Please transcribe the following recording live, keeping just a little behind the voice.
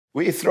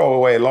We throw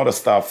away a lot of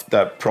stuff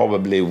that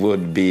probably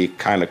would be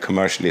kind of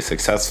commercially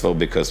successful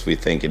because we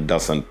think it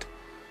doesn't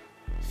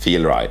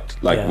feel right.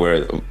 Like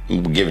we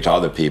give it to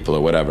other people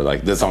or whatever.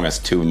 Like this song has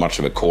too much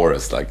of a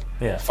chorus. Like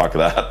fuck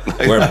that.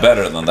 We're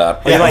better than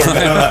that. We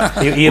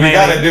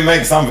gotta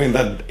make something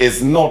that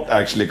is not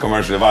actually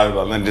commercially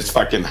viable and just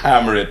fucking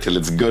hammer it till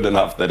it's good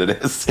enough that it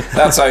is.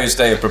 That's how you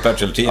stay a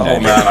perpetual teenager. Oh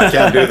man, I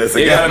can't do this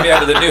again. You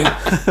gotta be able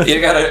to do.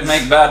 You gotta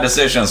make bad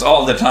decisions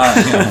all the time.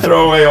 You know?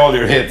 Throw away all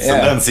your hits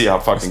and then see how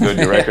fucking good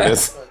your record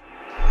is.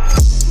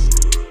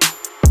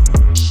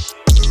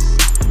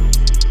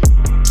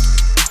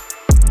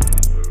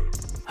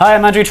 Hi,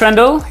 I'm Andrew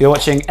Trendle. You're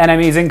watching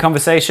Enemies in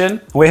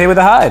Conversation. We're here with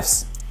the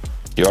Hives.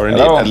 You're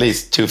indeed at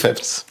least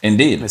 2/5.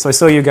 Indeed. So I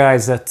saw you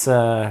guys at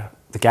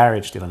the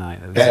garage the other night.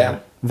 It was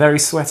a very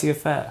sweaty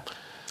affair.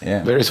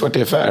 Yeah. Very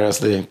sweaty affair, as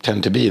they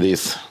tend to be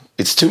these.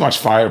 It's too much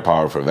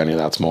firepower for a venue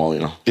that small,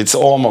 you know. It's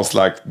almost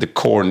like the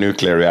core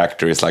nuclear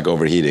reactor is like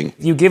overheating.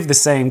 You give the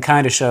same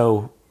kind of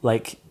show,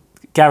 like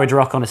garage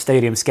rock on a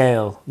stadium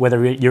scale,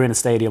 whether you're in a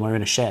stadium or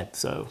in a shed.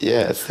 So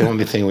yeah, it's the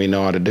only thing we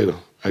know how to do.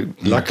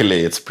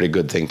 Luckily, it's a pretty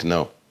good thing to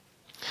know.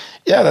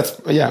 Yeah,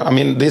 I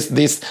mean,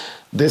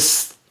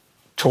 this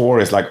tour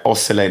is like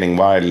oscillating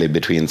wildly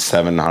between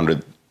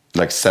 700,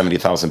 like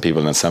 70,000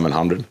 people and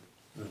 700.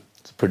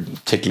 It's a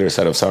particular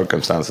set of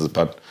circumstances,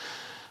 but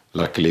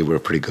luckily we're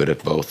pretty good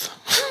at both.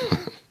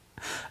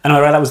 And I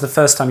read that was the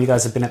first time you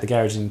guys have been at the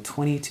garage in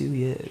 22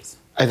 years.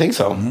 I think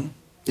so. Mm-hmm.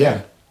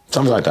 Yeah,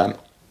 something like that.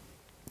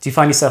 Do you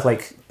find yourself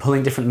like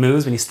pulling different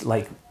moves when you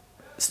like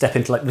step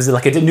into like, was it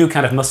like a new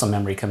kind of muscle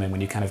memory come in when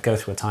you kind of go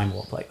through a time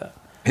warp like that?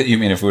 You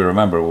mean if we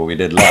remember what we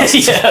did last?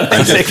 Yeah,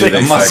 basically.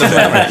 Muscle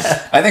memory.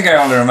 I think I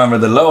only remember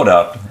the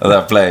loadout of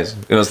that place.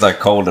 It was like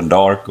cold and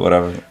dark,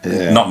 whatever.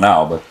 Yeah. Not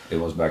now, but it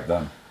was back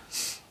then.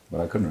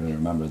 But I couldn't really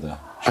remember the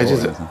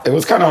show. It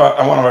was kind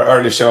of one of our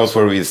early shows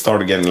where we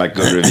started getting like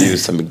good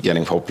reviews and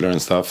getting popular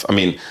and stuff. I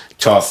mean,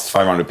 just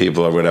 500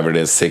 people or whatever it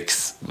is,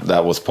 6,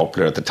 that was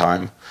popular at the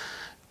time.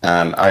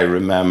 And I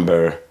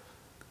remember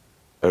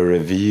a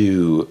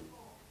review.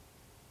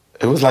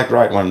 It was like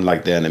right when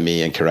like the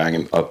Enemy and Kerrang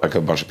and like a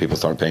bunch of people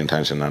started paying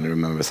attention, and I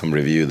remember some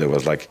review that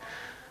was like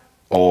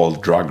all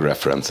drug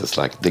references,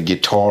 like the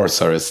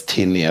guitars are as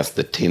tinny as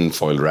the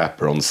tinfoil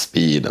wrapper on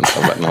Speed and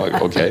stuff like that.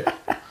 Like, okay.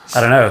 I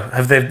don't know.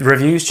 Have the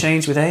reviews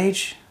changed with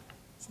age?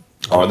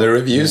 Are there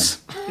reviews?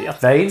 Yeah,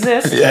 they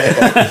exist.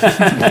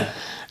 Yeah.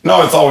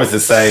 No, it's always the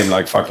same,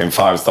 like fucking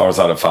 5 stars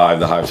out of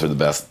 5. The Hives are the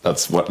best.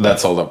 That's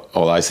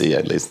all I see,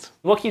 at least.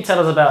 What can you tell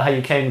us about how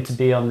you came to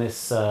be on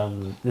this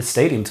this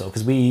stadium tour?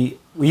 Because we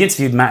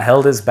interviewed Matt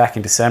Helders back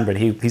in December, and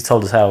he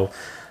told us how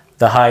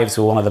the Hives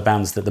were one of the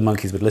bands that the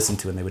Monkees would listen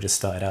to when they were just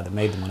started out that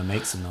made them want to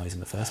make some noise in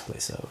the first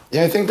place. So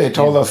yeah, I think they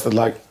told us that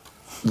like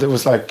there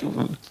was like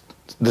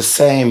the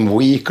same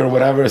week or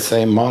whatever,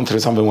 same month or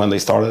something when they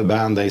started the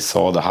band, they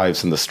saw the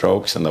Hives and the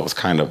Strokes, and that was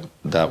kind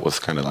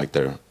of like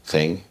their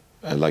thing.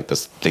 Like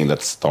this thing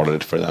that started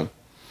it for them.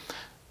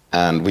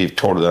 And we've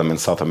toured them in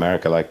South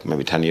America like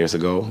maybe 10 years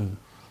ago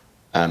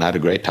and had a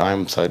great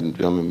time. So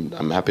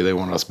I'm happy they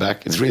wanted us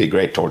back. It's really a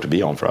great tour to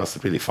be on for us.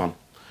 It's really fun.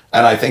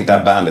 And I think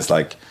that band is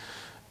like,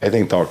 I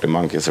think the Arctic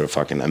Monkeys are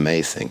fucking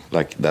amazing.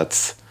 Like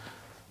that's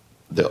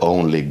the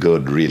only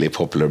good, really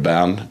popular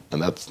band.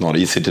 And that's not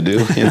easy to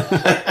do. You know?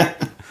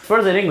 For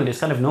us in England,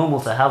 it's kind of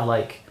normal to have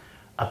like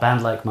a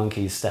band like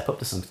Monkees step up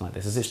to something like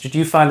this. Do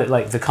you find that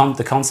like the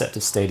concept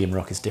of stadium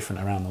rock is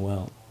different around the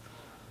world?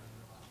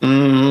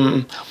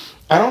 I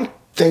don't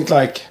think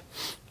like...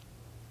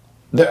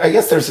 I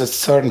guess there's a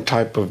certain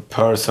type of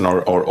person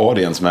or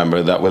audience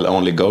member that will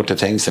only go to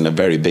things in a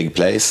very big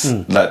place.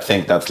 That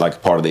think that's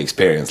like part of the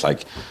experience.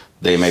 Like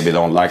they maybe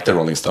don't like the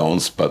Rolling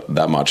Stones but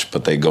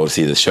they go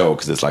see the show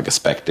because it's like a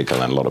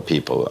spectacle and a lot of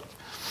people.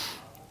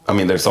 I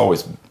mean, there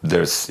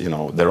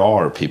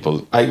are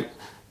people...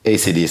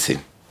 AC/DC.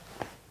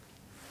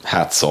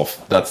 Hats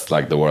off. That's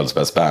like the world's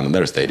best band, and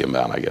they're a stadium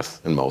band, I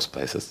guess, in most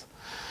places.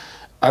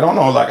 I don't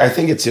know, like I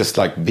think it's just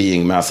like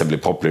being massively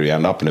popular, you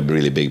end up in a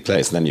really big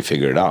place and then you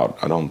figure it out.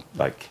 I don't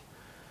like,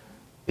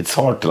 it's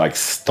hard to like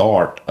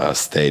start a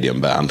stadium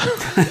band.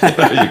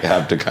 You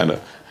have to kind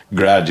of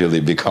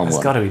gradually become one.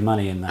 There's got to be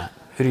money in that.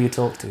 Who do you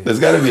talk to? There's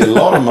got to be a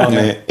lot of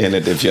money in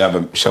it if you have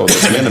a show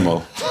that's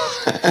minimal.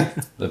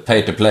 The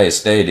pay-to-play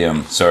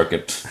stadium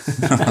circuit.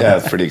 Yeah,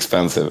 it's pretty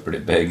expensive. Pretty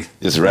big.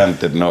 Just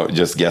rent it, no,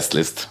 just guest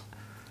list.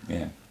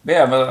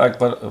 Yeah, but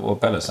like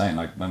what Pelle's saying,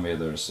 like maybe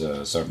there's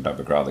a certain type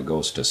of crowd that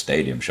goes to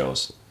stadium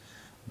shows.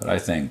 But I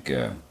think,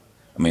 I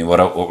mean, what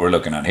we're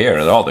looking at here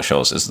at all the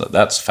shows is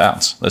that's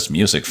fans, that's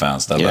music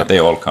fans. That they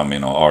all come,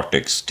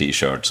 Arctics,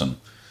 T-shirts, and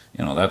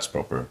that's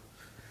proper.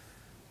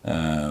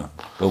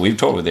 But we've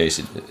toured with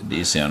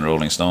AC/DC and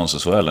Rolling Stones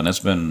as well, and it's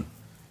been,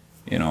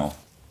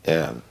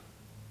 Yeah.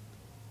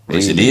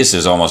 AC/DC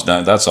is almost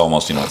done. That's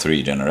almost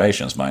 3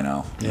 generations by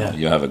now. Yeah.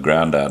 You have a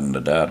granddad and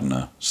a dad and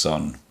a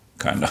son.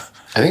 Kind of.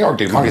 I think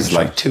Arctic Monkeys is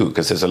like 2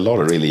 because there's a lot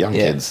of really young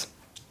kids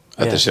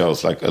at the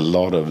shows, like a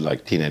lot of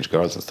like teenage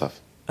girls and stuff.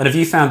 And have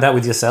you found that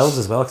with yourselves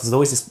as well? Because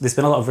there's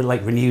been a lot of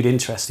like renewed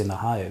interest in the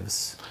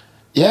Hives.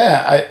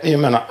 Yeah,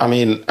 I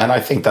mean, and I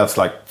think that's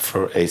like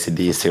for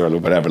AC/DC or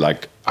whatever,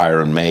 like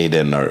Iron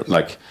Maiden or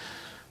like,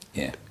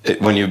 Yeah.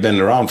 When you've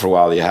been around for a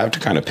while, you have to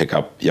kind of pick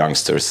up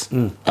youngsters.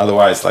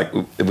 Otherwise, like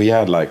we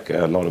had like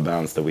a lot of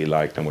bands that we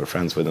liked and were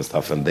friends with and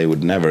stuff, and they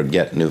would never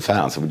get new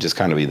fans. It would just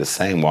kind of be the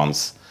same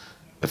ones.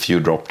 A few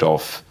dropped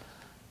off,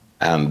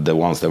 and the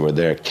ones that were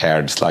there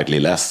cared slightly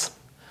less.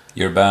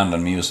 Your band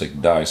and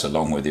music dies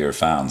along with your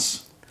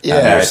fans. Yeah,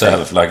 and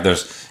yourself. Like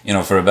there's,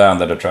 for a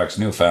band that attracts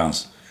new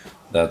fans,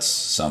 that's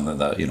something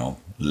that,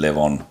 live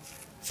on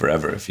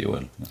forever, if you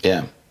will.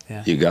 Yeah.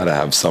 You gotta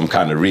have some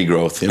kind of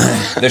regrowth,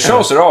 The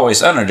shows are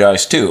always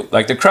energized too.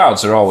 Like the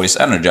crowds are always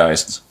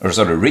energized or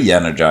sort of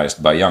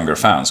re-energized by younger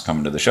fans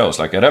coming to the shows.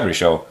 Like at every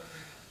show,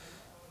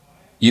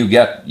 you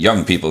get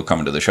young people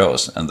coming to the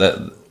shows, and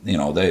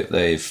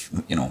they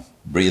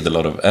breathe a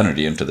lot of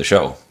energy into the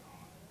show,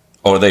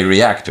 or they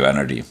react to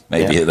energy.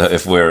 Maybe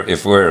if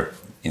we're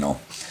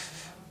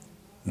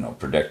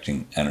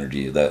projecting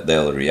energy, that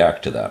they'll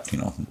react to that.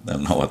 They'll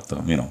know what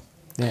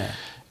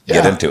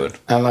get into it.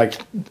 And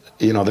like,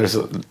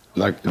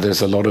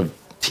 there's a lot of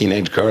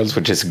teenage girls,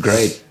 which is a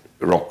great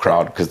rock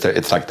crowd because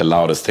it's like the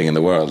loudest thing in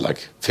the world.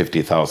 Like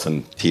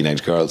 50,000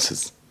 teenage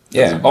girls.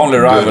 Only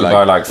rivaled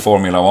by like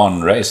Formula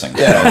One racing.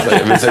 Yeah,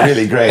 it's a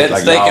really great.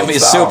 They can be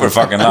super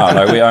fucking loud.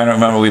 Like I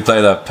remember we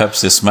played that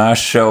Pepsi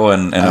Smash show,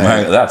 and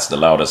America, that's the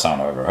loudest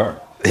sound I've ever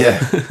heard. Yeah.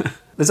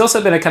 There's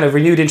also been a kind of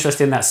renewed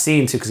interest in that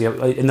scene too, because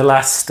in the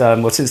last,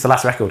 since the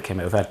last record came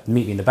out, we've had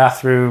Meet Me in the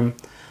Bathroom,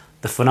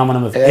 the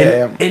phenomenon of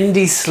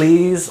indie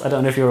sleaze. I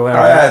don't know if you're aware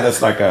of that. Yeah,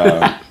 that's like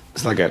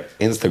it's like an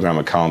Instagram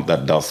account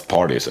that does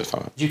parties or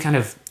something. Do you kind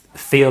of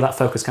feel that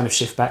focus kind of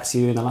shift back to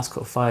you in the last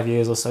 5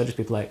 years or so? Just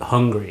people like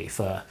hungry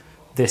for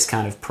this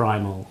kind of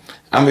primal.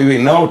 I mean, we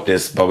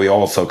notice, but we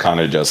also kind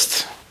of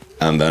just,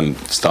 and then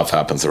stuff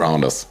happens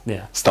around us.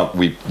 Yeah. Stuff,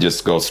 we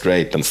just go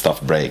straight and stuff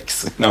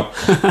breaks.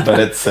 But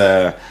it's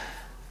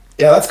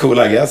that's cool,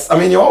 I guess. I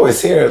mean, you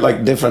always hear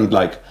like different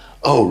like,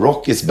 oh,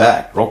 rock is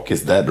back, rock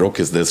is dead, rock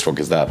is this, rock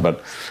is that.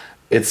 But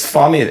it's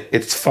funny.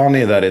 It's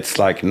funny that it's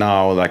like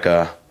now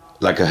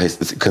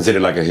it's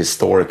considered like a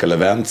historical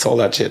event. All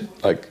that shit.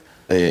 Like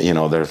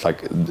there's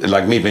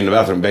like Meet Me in the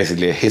Bathroom,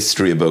 basically a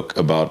history book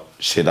about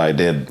shit I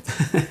did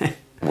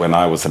when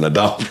I was an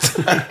adult.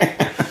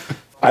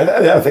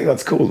 I think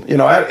that's cool.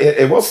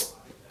 It was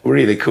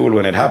really cool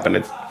when it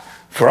happened.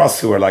 For us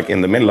who were like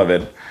in the middle of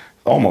it,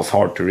 almost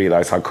hard to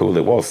realize how cool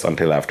it was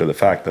until after the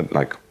fact. That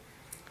like.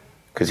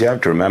 Because you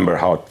have to remember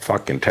how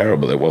fucking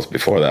terrible it was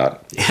before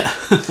that. Yeah.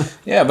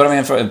 Yeah, but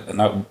I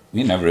mean,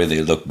 we never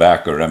really look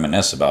back or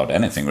reminisce about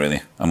anything,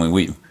 really. I mean,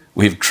 we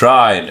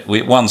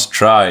once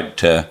tried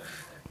to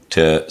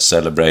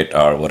celebrate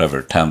our,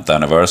 10th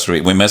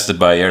anniversary. We missed it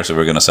by a year, so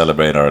we're going to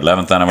celebrate our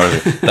 11th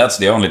anniversary. That's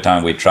the only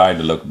time we tried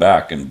to look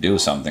back and do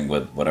something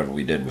with whatever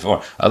we did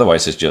before.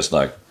 Otherwise, it's just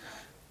like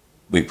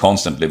we've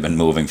constantly been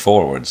moving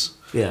forwards.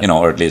 Yeah.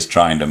 Or at least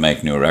trying to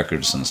make new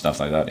records and stuff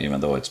like that,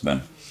 even though it's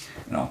been...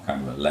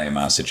 kind of a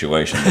lame-ass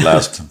situation the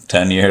last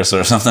 10 years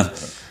or something.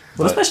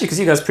 Well, especially because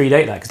you guys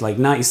predate that, because like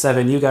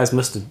 97, you guys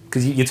must have,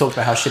 because you talked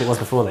about how shit it was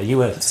before that, you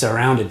were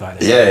surrounded by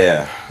this.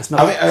 Yeah.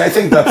 I mean, I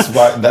think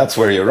that's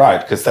where you're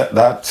right, because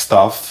that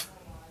stuff,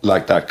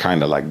 like that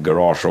kind of like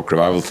garage rock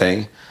revival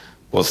thing,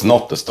 was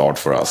not the start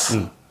for us.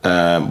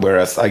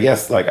 Whereas I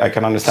guess like I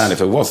can understand if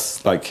it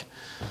was like,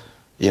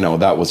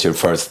 that was your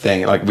first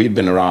thing. Like we've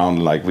been around,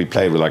 like we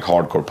played with like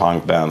hardcore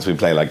punk bands, we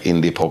play like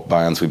indie pop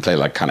bands, we play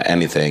like kind of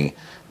anything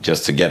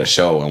just to get a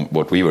show, and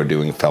what we were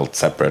doing felt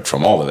separate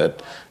from all of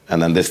it.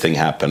 And then this thing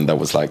happened that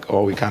was like,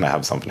 oh, we kind of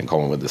have something in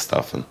common with this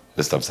stuff, and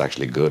this stuff's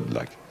actually good,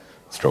 like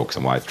Strokes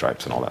and White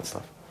Stripes and all that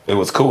stuff. It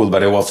was cool,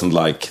 but it wasn't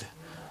like,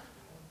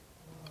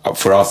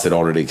 for us it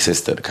already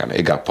existed, kind of,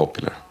 it got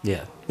popular.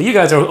 Yeah. But you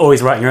guys are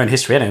always writing your own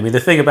history, anyway. I mean,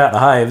 the thing about the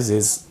Hives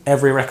is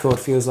every record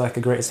feels like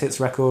a greatest hits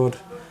record.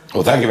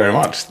 Well, thank you very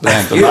much.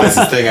 That's the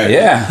nicest thing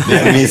the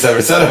enemies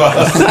ever said about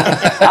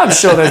us. I'm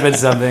sure there's been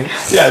something.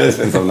 Yeah, there's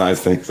been some nice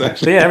things,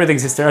 actually. But yeah,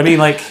 everything's history. I mean,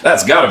 like...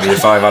 That's got to be a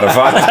 5 out of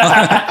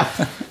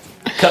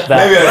 5. Cut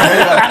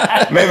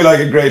that. Maybe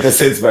like a greatest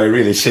hits by a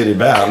really shitty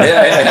band.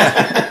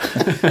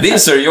 Yeah.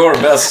 These are your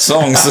best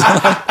songs.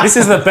 This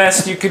is the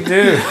best you could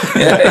do.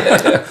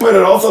 Yeah. But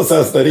it also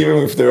says that even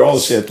if they're all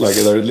shit, like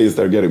at least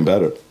they're getting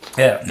better.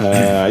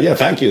 Yeah.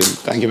 Thank you.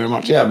 Thank you very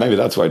much. Yeah, maybe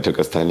that's why it took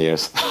us 10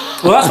 years.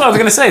 Well, that's what I was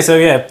going to say.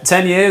 So,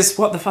 10 years,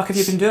 what the fuck have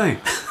you been doing?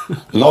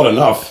 Not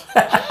enough.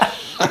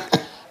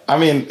 I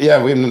mean,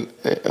 we've been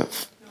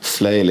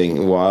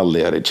flailing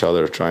wildly at each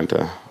other, trying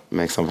to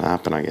make something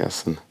happen, I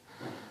guess. And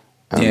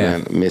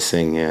then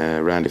missing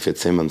Randy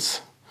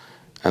Fitzsimmons,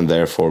 and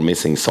therefore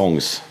missing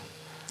songs.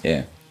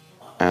 Yeah.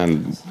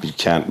 And you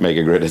can't make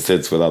a greatest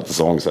hits without the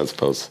songs, I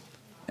suppose.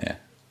 Yeah.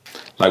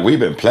 Like, we've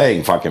been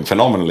playing fucking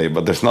phenomenally,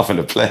 but there's nothing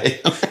to play.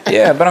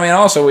 Yeah, but I mean,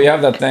 also we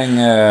have that thing,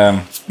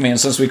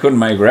 since we couldn't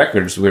make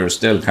records, we were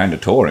still kind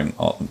of touring,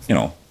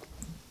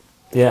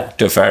 Yeah.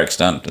 To a fair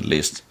extent, at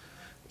least.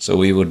 So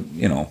we would,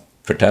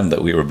 pretend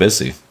that we were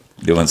busy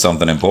doing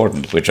something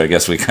important, which I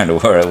guess we kind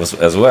of were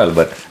as well,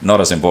 but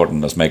not as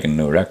important as making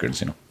new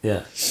records,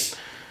 Yeah.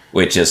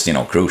 which is, you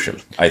know, crucial.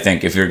 I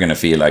think if you're going to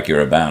feel like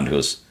you're a band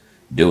who's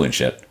doing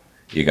shit,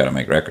 you got to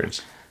make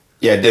records.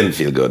 Yeah, it didn't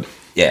feel good.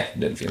 Yeah, it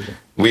didn't feel good.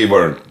 We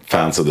weren't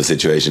fans of the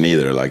situation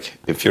either. Like,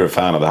 if you're a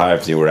fan of the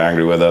Hives, you were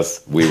angry with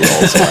us. We were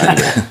also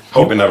angry.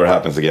 Hope it never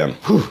happens again.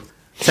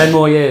 10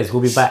 more years,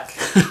 we'll be back.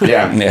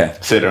 Yeah.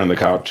 Sit there on the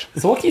couch.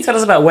 So what can you tell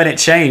us about when it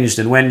changed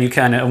and when you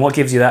and what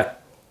gives you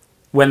that,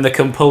 when the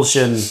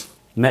compulsion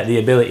met the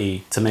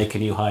ability to make a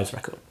new Hives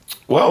record?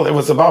 Well, it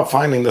was about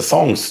finding the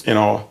songs, you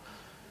know,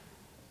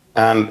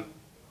 and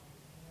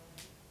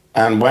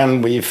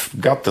when we've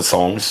got the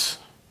songs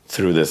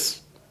through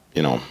this,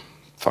 you know,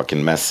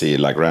 fucking messy,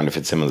 like Randy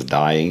Fitzsimmons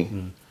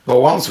dying. But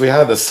once we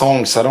had the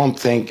songs, I don't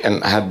think,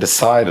 and had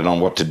decided on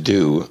what to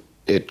do,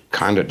 it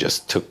kind of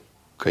just took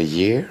a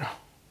year.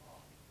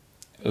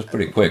 It was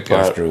pretty quick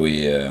after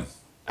we...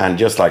 And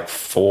just like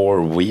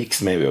 4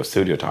 weeks maybe of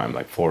studio time,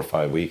 like 4 or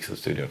 5 weeks of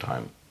studio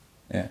time.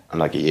 Yeah. And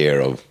like a year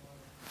of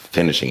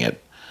finishing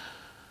it.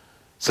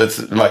 So it's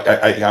like,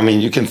 I mean,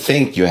 you can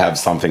think you have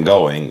something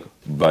going,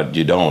 but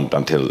you don't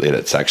until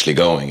it's actually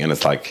going. And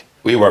it's like,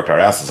 we worked our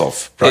asses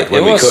off we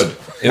could.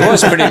 It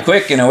was pretty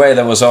quick in a way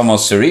that was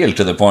almost surreal,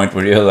 to the point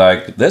where you're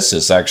like, this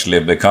is actually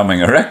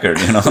becoming a record,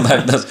 you know?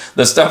 Like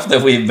the stuff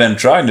that we've been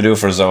trying to do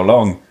for so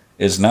long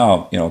is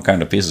now, you know,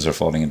 kind of pieces are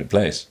falling into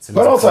place.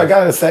 But also, I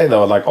gotta say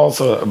though, like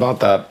also about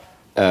that,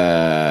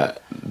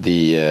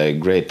 the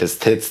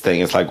greatest hits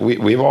thing, it's like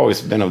we've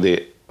always been of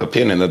the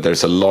opinion that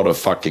there's a lot of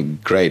fucking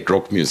great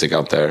rock music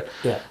out there.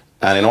 Yeah.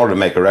 And in order to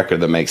make a record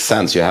that makes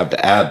sense, you have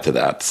to add to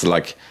that. So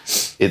like,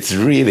 it's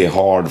really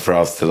hard for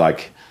us to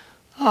like,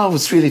 oh, it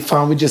was really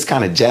fun. We just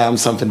kind of jam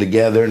something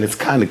together and it's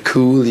kind of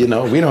cool, you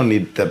know. We don't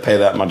need to pay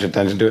that much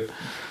attention to it.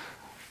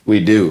 We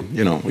do,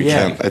 you know, we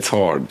can't. It's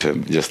hard to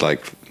just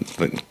like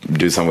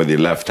do something with your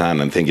left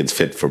hand and think it's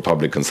fit for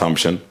public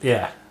consumption.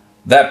 Yeah.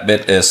 That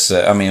bit is,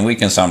 I mean, we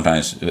can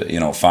sometimes, you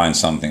know, find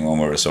something when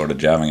we're sort of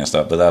jamming and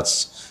stuff, but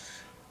that's,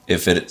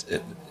 if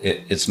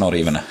it's not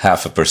even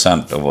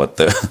 0.5% of what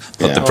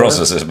the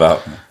process is about.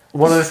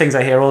 One of the things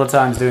I hear all the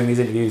time doing these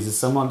interviews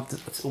is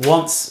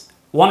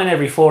one in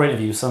every 4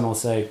 interviews, someone will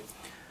say,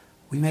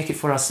 we make it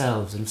for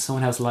ourselves, and if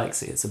someone else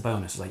likes it, it's a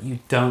bonus. It's like, you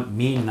don't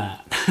mean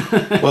that.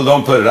 Well,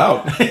 don't put it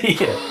out.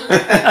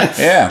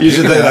 Yeah. You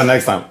should say that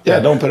next time. Yeah,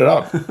 don't put it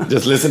out.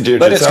 Just listen to it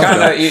but yourself. But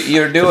it's kind of,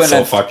 you're doing it's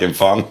so fucking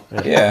fun.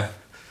 Yeah.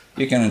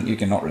 You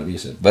can not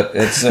release it. But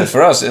it's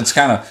for us, it's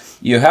kind of,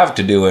 you have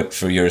to do it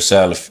for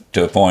yourself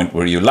to a point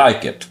where you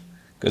like it.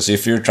 Because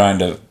if you're trying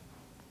to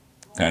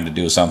kind of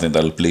do something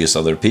that'll please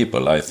other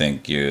people, I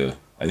think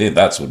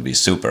that would be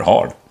super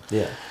hard.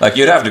 Yeah. Like,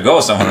 you'd have to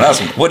go somewhere and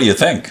ask them, what do you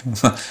think?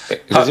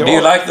 Do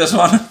you like this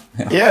one?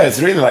 Yeah,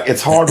 it's really like,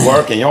 it's hard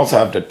work, and you also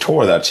have to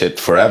tour that shit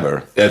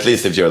forever. At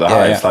least if you're the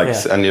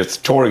Hives, and you're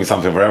touring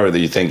something forever that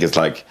you think is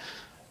like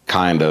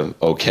kind of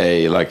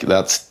okay. Like,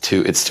 it's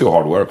too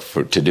hard work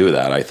to do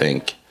that, I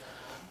think.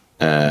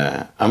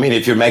 I mean,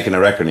 if you're making a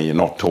record and you're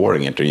not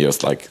touring it, or you're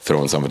just like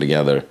throwing something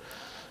together.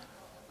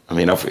 I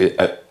mean,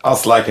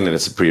 us liking it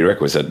is a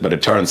prerequisite, but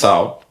it turns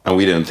out, and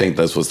we didn't think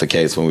this was the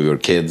case when we were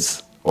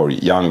kids or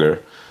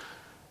younger,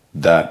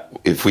 that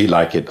if we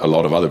like it, a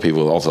lot of other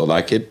people will also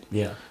like it.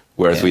 Yeah.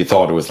 Whereas we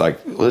thought it was like,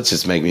 well, let's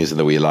just make music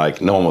that we like.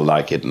 No one will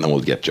like it, and then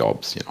we'll get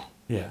jobs, you know.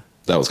 Yeah.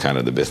 That was kind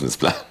of the business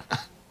plan.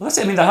 Well, that's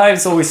it. I mean, the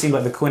Hives always seem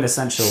like the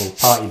quintessential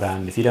party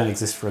band. If you don't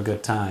exist for a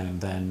good time,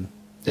 then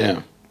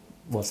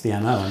what's the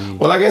MO? I mean,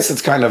 well, I guess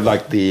it's kind of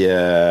like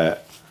the...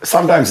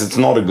 sometimes it's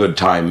not a good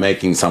time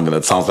making something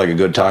that sounds like a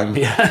good time.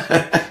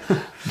 Yeah.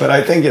 But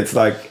I think it's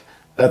like,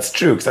 that's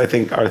true, because I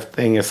think our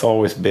thing has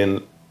always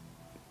been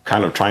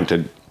kind of trying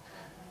to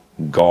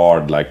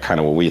guard like kind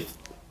of what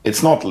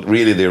it's not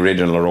really the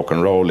original rock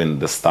and roll in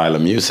the style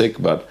of music,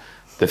 but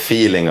the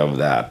feeling of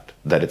that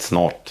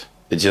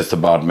it's just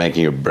about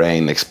making your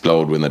brain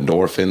explode with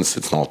endorphins.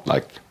 It's not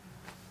like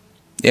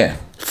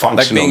functional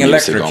like being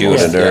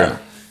electrocuted, or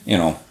you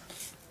know,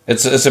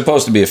 it's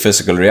supposed to be a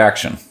physical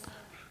reaction.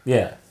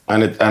 Yeah.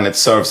 And it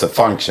serves a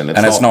function.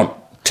 It's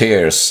not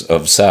tears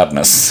of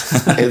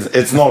sadness.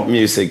 it's not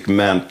music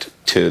meant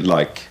to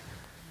like,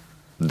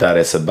 that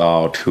is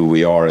about who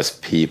we are as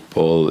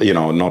people, you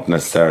know, not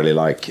necessarily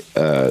like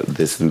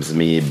this is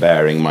me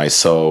bearing my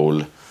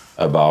soul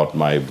about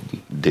my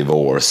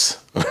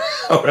divorce.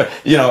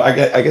 You know,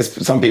 I guess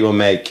some people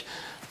make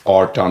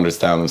art to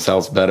understand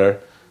themselves better,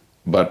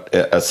 but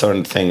a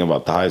certain thing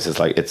about the Hives is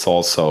like, it's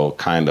also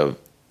kind of,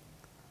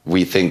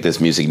 we think this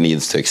music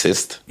needs to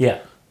exist. Yeah.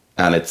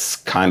 And it's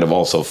kind of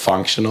also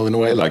functional in a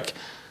way, like,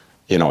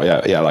 you know,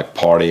 like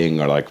partying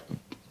or like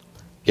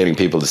getting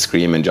people to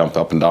scream and jump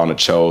up and down at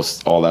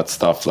shows, all that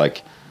stuff,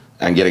 like,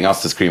 and getting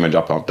us to scream and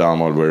jump up and down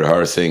while we're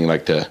rehearsing,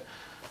 like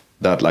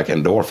that like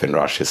endorphin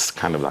rush is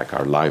kind of like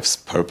our life's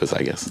purpose,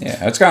 I guess.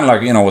 Yeah, it's kind of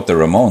like, you know, what the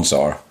Ramones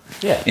are.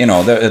 Yeah. You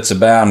know, it's a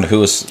band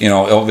who's, you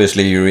know,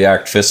 obviously you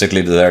react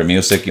physically to their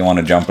music, you want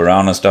to jump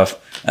around and stuff,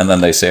 and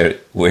then they say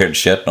weird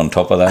shit on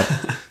top of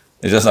that.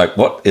 It's just like,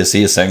 what is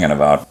he singing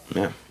about?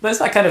 Yeah. Does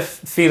that kind of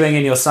feeling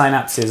in your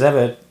synapses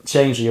ever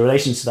change, or your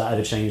relation to that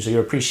ever change, or your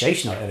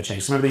appreciation of it ever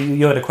change? Remember,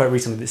 you had a quote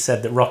recently that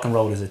said that rock and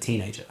roll is a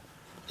teenager.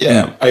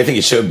 Yeah, I think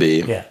it should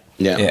be. Yeah.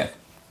 Yeah.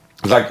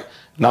 It's like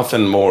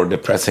nothing more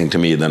depressing to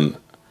me than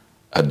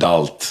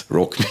adult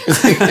rock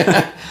music.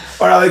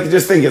 Or I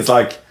just think it's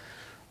like,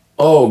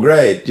 oh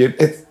great,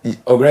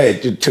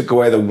 you took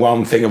away the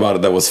one thing about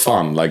it that was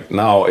fun. Like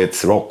now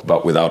it's rock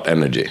but without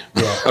energy,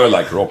 or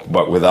like rock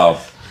but without,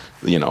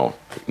 you know,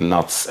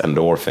 nuts,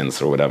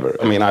 endorphins or whatever.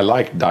 I mean, I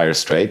like Dire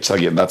Straits.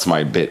 Like that's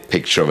my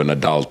picture of an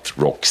adult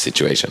rock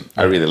situation.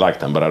 I really like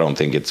them, but I don't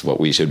think it's what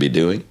we should be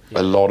doing.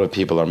 A lot of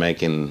people are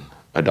making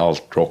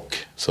adult rock,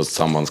 so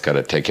someone's got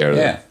to take care of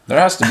Yeah, them. there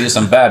has to be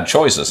some bad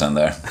choices in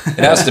there.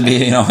 It has to be,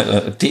 you know,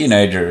 a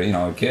teenager, you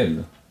know, a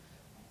kid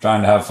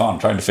trying to have fun,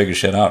 trying to figure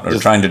shit out, or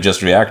trying to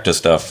just react to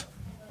stuff,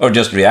 or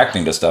just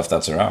reacting to stuff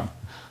that's around.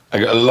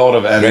 Like a lot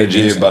of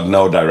energy, but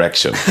no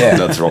direction. Yeah.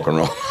 That's rock and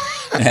roll.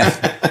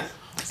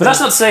 But that's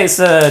not to say it's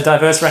a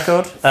diverse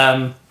record.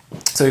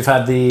 So we've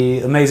had the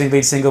amazing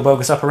lead single,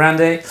 Bogus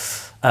Operandi.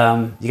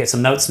 You get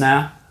some notes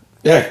now.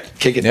 Yeah,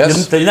 kick it.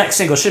 Yes. The next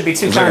single should be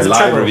Two Is there Kinds a of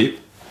live Trouble. review?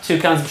 Two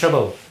Kinds of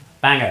Trouble.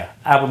 Banger.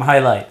 Album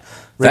highlight.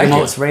 Thank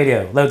you. Rigor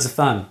Radio. Loads of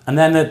fun. And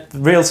then the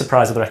real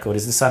surprise of the record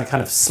is this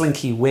kind of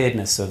slinky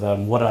weirdness of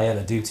What Did I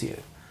Ever Do to You?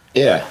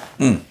 Yeah.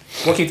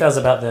 What can you tell us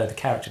about the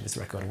character of this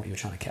record and what you were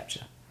trying to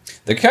capture?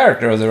 The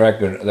character of the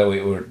record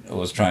that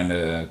was trying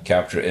to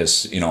capture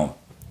is, you know,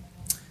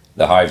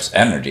 the Hives'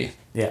 energy.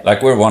 Yeah.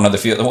 Like we're one of the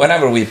few.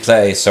 Whenever we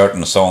play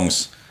certain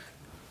songs,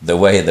 the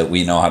way that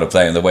we know how to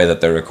play them, the way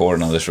that they're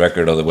recorded on this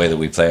record, or the way that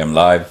we play them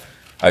live,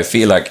 I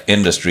feel like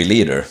industry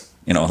leader.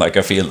 You know, like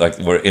I feel like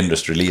we're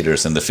industry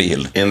leaders in the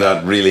field. In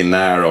that really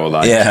narrow,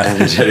 like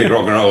energetic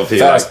rock and roll feel.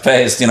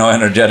 Fast-paced, you know,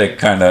 energetic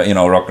kind of, you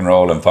know, rock and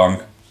roll and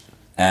punk.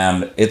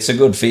 And it's a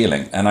good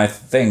feeling. And I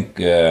think,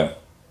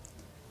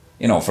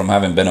 you know, from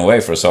having been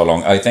away for so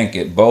long, I think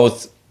it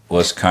both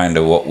was kind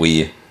of what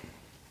we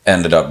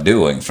ended up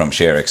doing from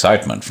sheer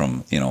excitement,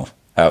 from, you know,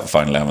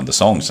 finally having the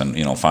songs and,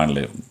 you know,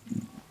 finally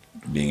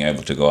being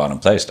able to go out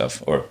and play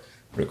stuff or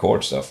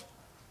record stuff.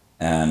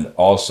 And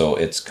also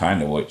it's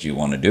kind of what you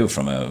want to do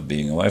from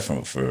being away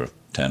from for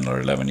 10 or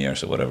 11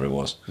 years or whatever it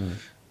was.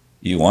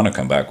 You want to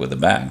come back with a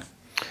bang.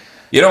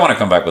 You don't want to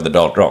come back with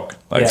adult rock.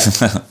 Like,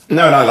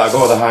 No, like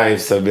all the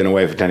Hives have been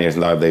away for 10 years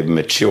now, they've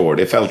matured.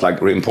 It felt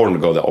like important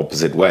to go the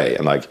opposite way.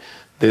 And like,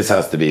 this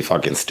has to be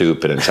fucking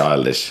stupid and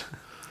childish.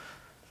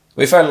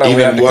 we felt like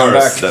we had Even to come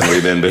worse back. than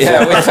we've been before.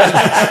 Yeah, we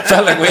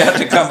felt like we had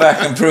to come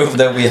back and prove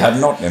that we had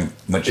not been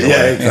mature.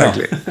 Yeah, you know?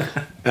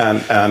 exactly.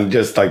 And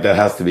just like there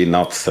has to be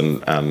nuts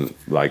and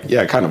like,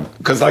 yeah, kind of.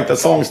 Because like the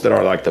songs that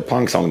are like the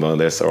punk songs on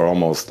this are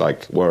almost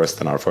like worse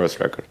than our first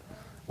record.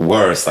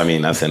 Worse, I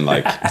mean, as in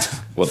like,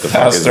 what the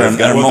fuck is Faster this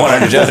guy, and what more the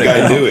fuck is this energetic, guy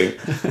you know?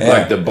 doing? Yeah.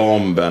 Like the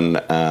Bomb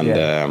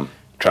and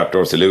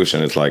Trapdoor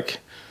Solution, it's like,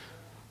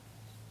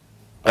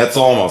 it's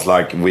almost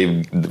like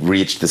we've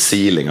reached the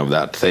ceiling of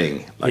that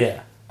thing. Like,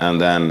 Yeah. And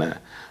then,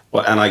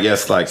 well, and I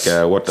guess like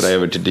What Did I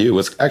Ever to Do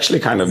was actually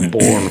kind of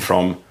born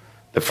from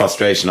the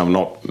frustration of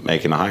not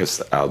making a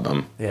Hives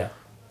album. Yeah.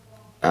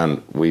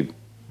 And we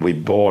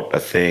bought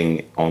a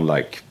thing on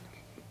like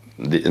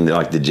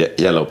the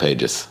yellow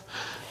pages.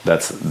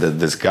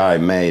 This guy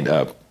made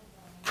a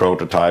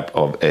prototype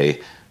of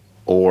a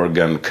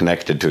organ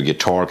connected to a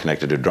guitar,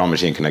 connected to a drum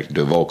machine, connected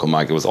to a vocal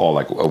mic. It was all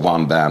like a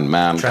one-band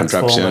man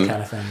Transformer contraption.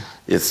 kind of thing.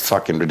 It's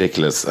fucking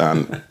ridiculous.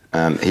 And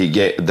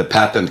the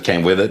patent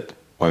came with it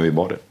when we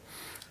bought it.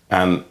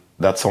 And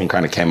that song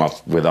kind of came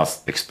up with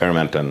us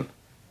experimenting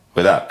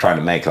with that, trying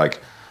to make like,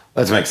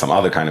 let's make some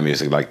other kind of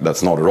music, like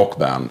that's not a rock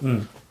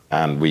band.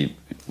 And we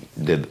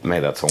made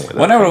that song with it.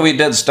 Whenever we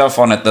did stuff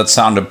on it that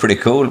sounded pretty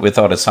cool, we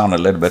thought it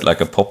sounded a little bit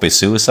like a poppy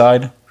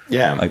Suicide.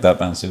 Yeah. Like that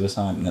band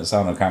Suicide. And it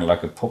sounded kind of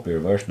like a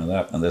poppier version of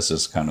that. And this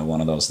is kind of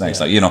one of those things.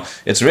 Like, you know,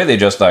 it's really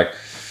just like,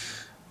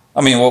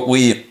 I mean, what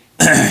we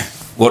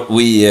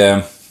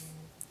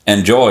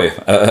enjoy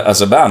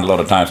as a band a lot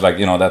of times, like,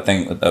 you know, that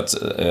thing that's,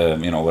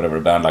 you know, whatever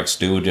band like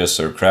Stooges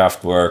or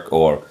Kraftwerk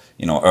or,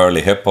 you know,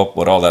 early hip hop,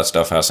 what all that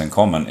stuff has in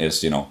common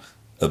is, you know,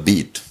 a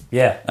beat.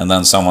 Yeah. And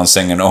then someone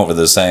singing over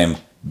the same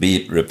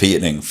beat,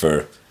 repeating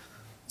for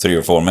 3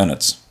 or 4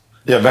 minutes.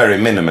 Yeah, very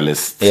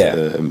minimalist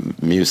Yeah.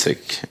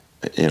 music,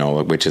 you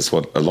know, which is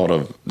what a lot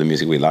of the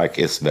music we like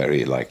is,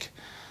 very like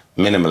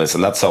minimalist,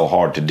 and that's so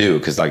hard to do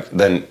because like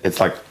then it's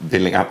like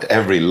building up.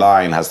 Every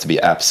line has to be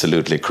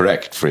absolutely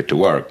correct for it to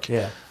work.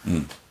 Yeah.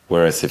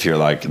 Whereas if you're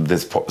like,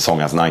 this song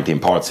has 19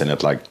 parts in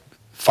it, like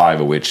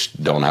 5 of which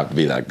don't have to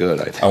be that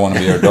good. I think. I Want to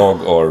Be Your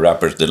Dog or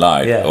Rapper's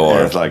Delight. Yeah. Or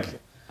Yeah, it's like,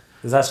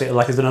 There's actually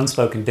like there's an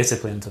unspoken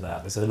discipline to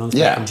that. There's an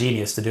unspoken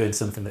genius to doing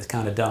something that's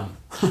kind of dumb.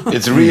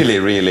 it's really,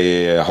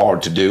 really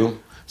hard to do,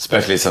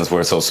 especially since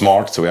we're so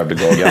smart. So we have to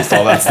go against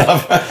all that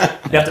stuff.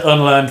 You have to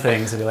unlearn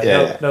things and be like,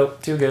 Yeah, no,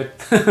 too good.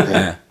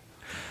 yeah.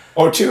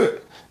 Or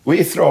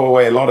we throw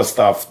away a lot of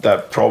stuff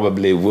that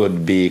probably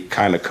would be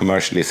kind of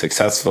commercially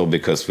successful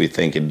because we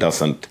think it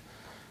doesn't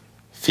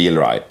feel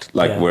right.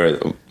 Like we'll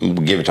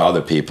give it to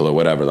other people or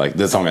whatever. Like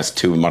this song has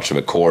too much of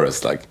a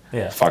chorus. Like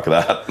fuck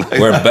that.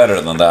 We're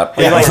better than that.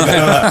 We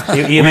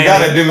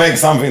gotta make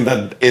something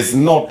that is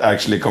not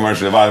actually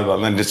commercially viable,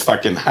 and then just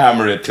fucking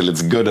hammer it till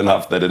it's good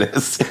enough that it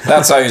is.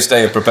 That's how you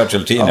stay a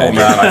perpetual teenager. Oh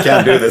man, I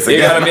can't do this again.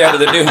 You gotta be able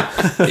to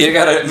do. You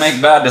gotta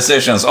make bad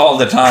decisions all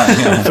the time.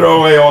 You know? Throw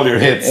away all your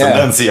hits and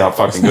then see how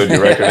fucking good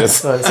your record is.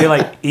 So you're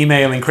like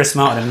emailing Chris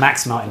Martin and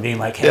Max Martin, being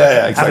like,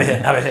 hey, exactly.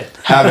 have a hit.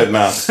 Have it,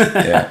 man.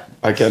 Yeah.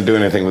 I can't do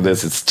anything with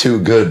this. It's too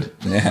good.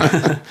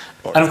 Yeah.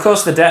 And of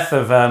course, the death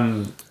of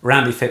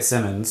Randy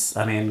Fitzsimmons.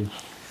 I mean,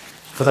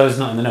 for those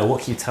not in the know,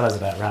 what can you tell us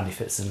about Randy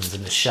Fitzsimmons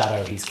and the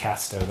shadow he's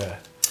cast over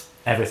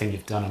everything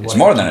you've done? And it's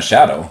more than a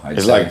shadow.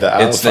 It's like the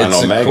alpha and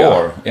omega.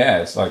 Core.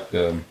 Yeah, it's like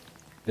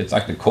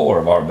the core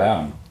of our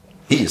band.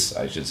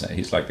 I should say,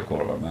 he's like the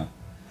core of our band.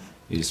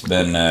 He's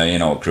been,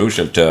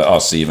 crucial to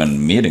us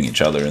even meeting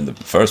each other in the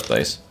first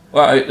place.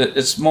 Well,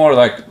 it's more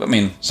like, I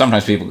mean,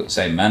 sometimes people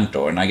say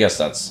mentor, and I guess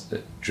that's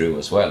true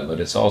as well,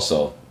 but it's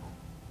also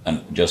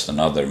just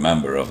another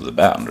member of the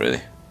band,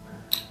 really.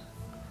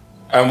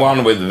 And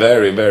one with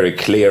very, very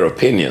clear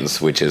opinions,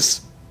 which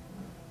is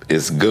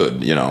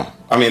good, you know.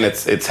 I mean,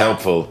 it's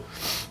helpful.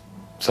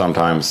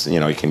 Sometimes, you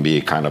know, it can be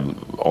kind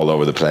of all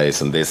over the place,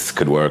 and this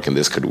could work, and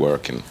this could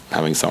work, and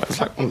having some, it's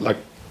like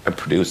a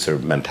producer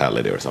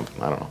mentality or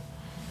something, I don't know.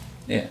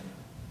 Yeah.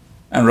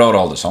 And wrote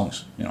all the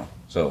songs, you know,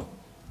 so...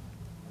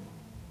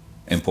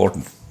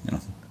 important, you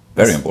know,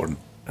 very important.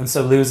 And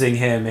so losing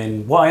him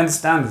in what I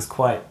understand is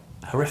quite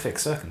horrific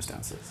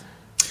circumstances.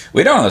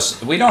 We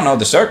don't know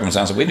the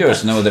circumstances. We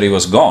just know that he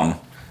was gone.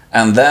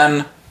 And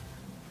then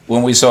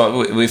when we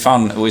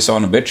saw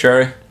an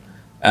obituary,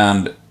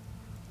 and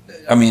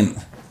I mean,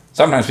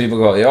 sometimes people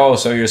go, "Oh,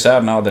 so you're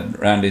sad now that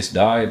Randy's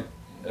died?"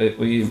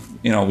 We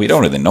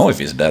don't really know if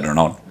he's dead or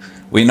not.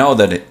 We know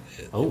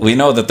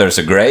that there's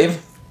a grave,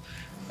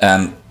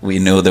 and we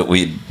knew that we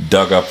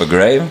dug up a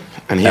grave.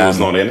 And he was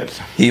not in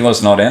it? He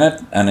was not in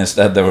it, and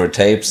instead there were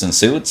tapes and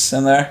suits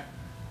in there.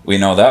 We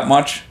know that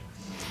much.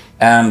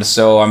 And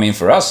so, I mean,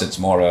 for us, it's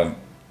more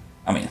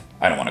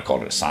I don't want to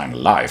call it a sign of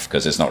life,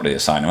 because it's not really a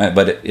sign of it,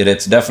 but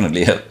it's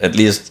definitely at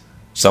least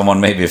someone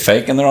maybe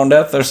faking their own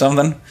death or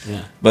something.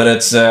 Yeah. But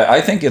it's,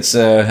 I think it's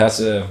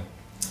has a,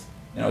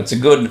 it's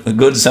a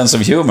good sense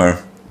of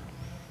humor.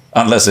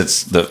 Unless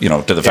it's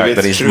to the fact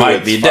that he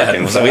might be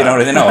dead, so we don't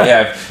really know.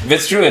 Yeah, if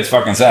it's true, it's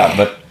fucking sad.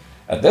 But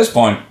at this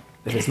point,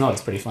 if it's not,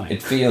 it's pretty funny.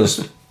 It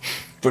feels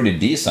pretty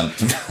decent.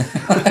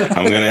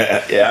 I'm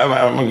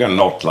gonna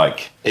not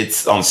like.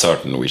 It's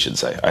uncertain, we should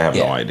say. I have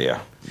no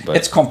idea. But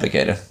it's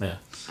complicated. Yeah.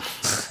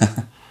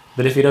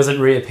 But if he doesn't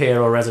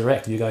reappear or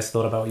resurrect, have you guys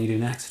thought about what you do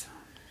next?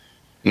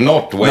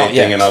 Not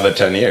waiting another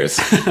 10 years.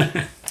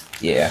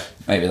 Yeah,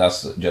 maybe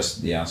that's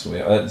just the answer.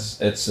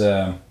 It's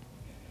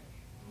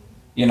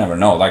you never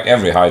know. Like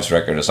every Hives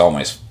record has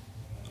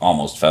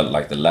almost felt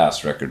like the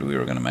last record we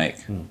were going to make,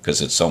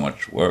 because it's so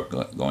much work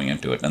going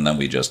into it, and then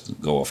we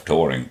just go off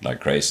touring like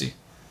crazy.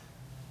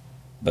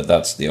 But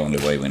that's the only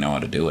way we know how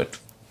to do it.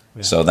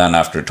 Yeah. So then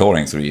after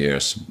touring 3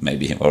 years,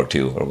 maybe, or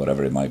 2, or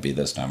whatever it might be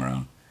this time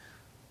around,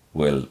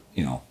 we'll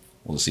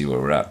see where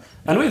we're at.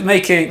 And with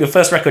making the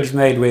first record you've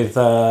made with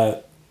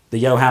the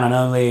Johan and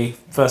Only,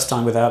 first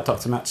time without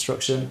Dr. Matt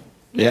Destruction.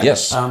 Yeah.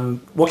 Yes.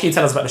 What can you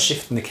tell us about the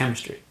shift in the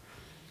chemistry?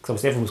 Because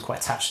obviously everyone was quite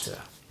attached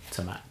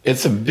to Matt.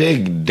 It's a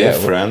big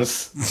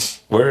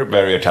difference. We're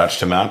very attached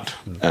to Matt.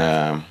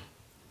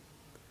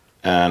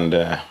 And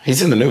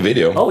he's in the new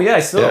video. Oh yeah, I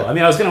saw. Yeah. I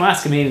mean, I was going to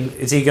ask. I mean,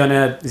 is he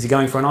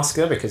going for an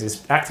Oscar, because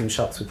his acting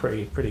shots were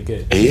pretty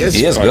good. He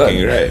is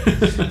fucking great.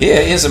 He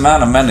is a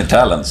man of many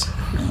talents.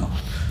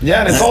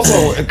 Yeah, and it's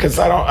also because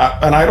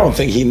I don't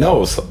think he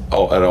knows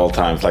at all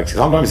times. Like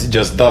sometimes he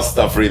just does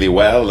stuff really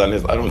well, and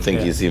I don't think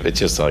it's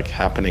just like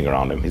happening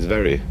around him. He's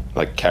very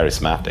like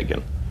charismatic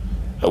and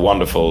a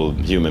wonderful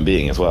human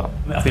being as well.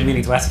 I've been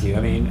meaning to ask you.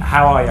 I mean,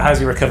 how's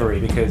your recovery?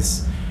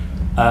 Because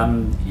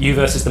you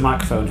versus the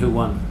microphone, who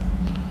won?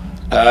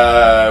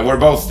 We're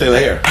both still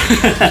here.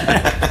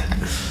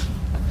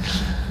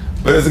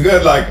 But it's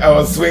good. Like I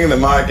was swinging the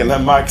mic, and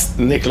then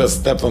Nicholas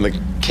stepped on the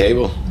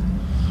cable.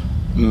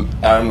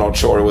 I'm not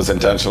sure it was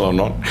intentional or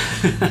not,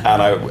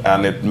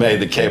 and it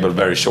made the cable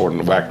very short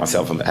and whacked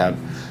myself in the head.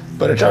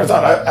 But it turns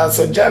out, as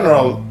a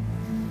general,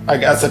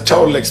 like as a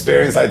total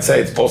experience, I'd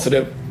say it's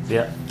positive.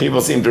 Yeah.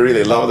 People seem to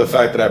really love the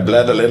fact that I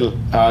bled a little.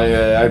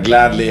 I'd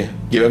gladly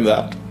give him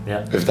that.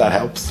 Yeah. If that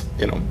helps,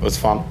 it was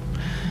fun.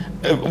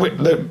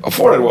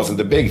 Before it wasn't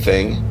the big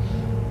thing.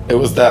 It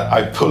was that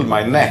I pulled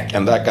my neck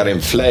and that got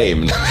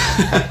inflamed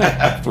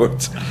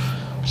afterwards,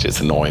 which is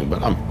annoying.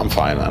 But I'm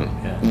fine, man.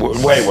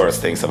 Yeah. Way worse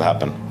things have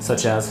happened.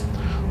 Such as?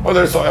 Well,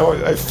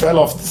 I fell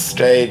off the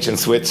stage in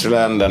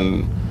Switzerland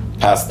and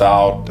passed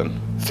out and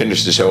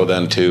finished the show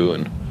then too.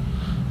 And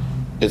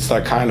it's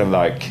like kind of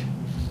like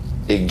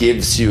it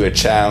gives you a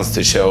chance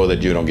to show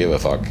that you don't give a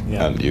fuck,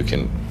 and you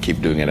can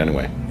keep doing it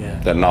anyway. Yeah.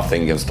 That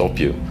nothing can stop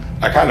you.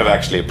 I kind of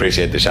actually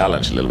appreciate the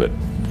challenge a little bit.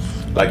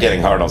 Like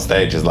getting hurt on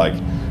stage is like,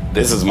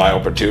 this is my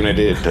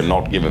opportunity to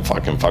not give a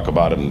fucking fuck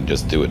about it and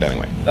just do it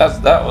anyway.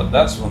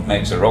 That's what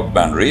makes a rock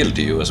band real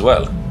to you as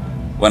well.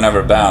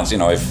 Whenever bands, you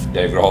know, if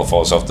Dave Grohl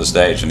falls off the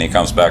stage and he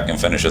comes back and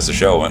finishes the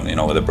show and, you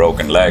know, with a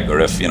broken leg, or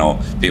if, you know,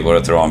 people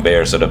are throwing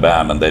beers at the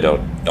band and they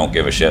don't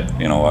give a shit,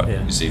 you know, what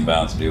you see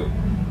bands do,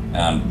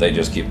 and they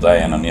just keep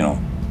playing, and, you know,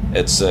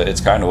 it's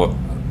kind of what,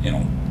 you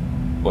know,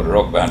 what a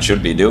rock band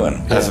should be doing.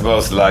 As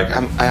opposed to like,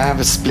 I have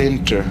a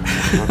splinter.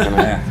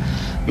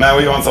 Men,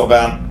 we once saw a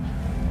band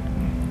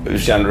who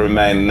can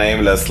remain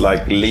nameless,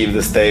 like leave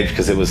the stage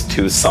because it was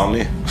too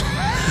sunny.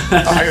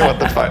 What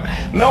the fuck?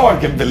 No one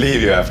can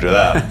believe you after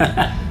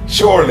that.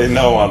 Surely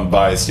no one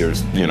buys your,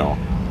 you know,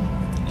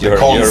 your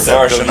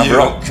version of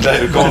rock.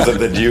 The concept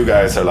that you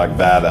guys are like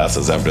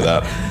badasses after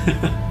that.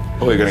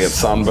 Oh, you're gonna get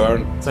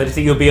sunburned. So do you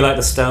think you'll be like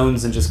the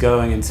Stones and just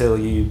going until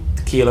you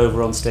keel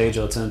over on stage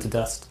or turn to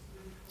dust?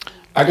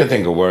 I could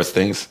think of worse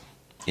things.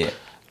 Yeah.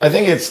 I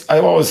think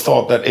I've always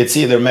thought that it's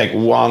either make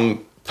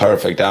one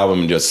perfect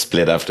album and just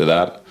split after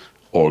that,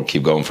 or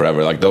keep going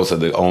forever. Like those are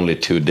the only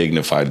two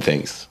dignified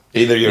things.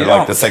 Either you're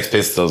like the Sex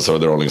Pistols or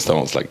the Rolling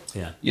Stones. Like,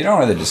 you don't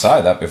really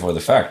decide that before the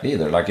fact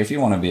either. Like, if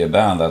you want to be a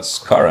band that's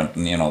current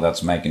and, you know,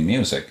 that's making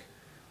music,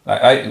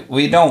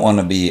 we don't want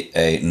to be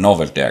a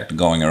novelty act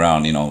going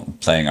around, you know,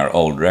 playing our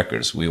old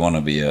records. We want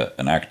to be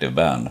an active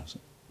band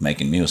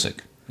making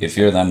music. If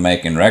you're then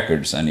making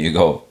records and you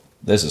go,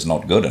 this is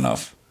not good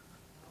enough,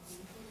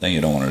 then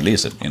you don't want to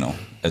release it. You know,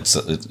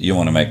 you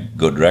want to make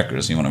good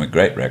records. You want to make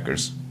great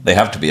records. They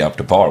have to be up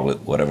to par with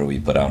whatever we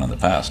put out in the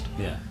past.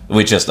 Yeah.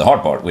 Which is the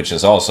hard part, which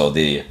is also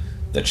the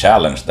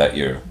challenge that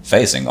you're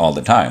facing all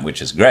the time, which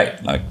is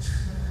great. Like,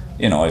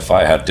 you know, if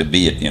I had to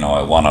beat, you know,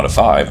 a 1 out of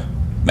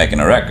 5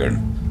 making a record,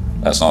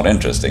 that's not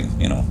interesting.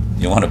 You know,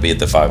 you want to beat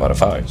the 5 out of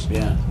 5s.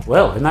 Yeah.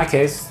 Well, in that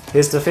case,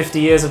 here's to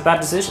 50 years of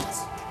bad decisions.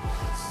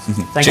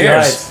 Thank you, Cheers.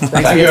 guys.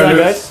 Thanks for your time,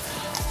 guys.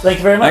 Thank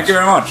you very much. Thank you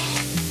very much.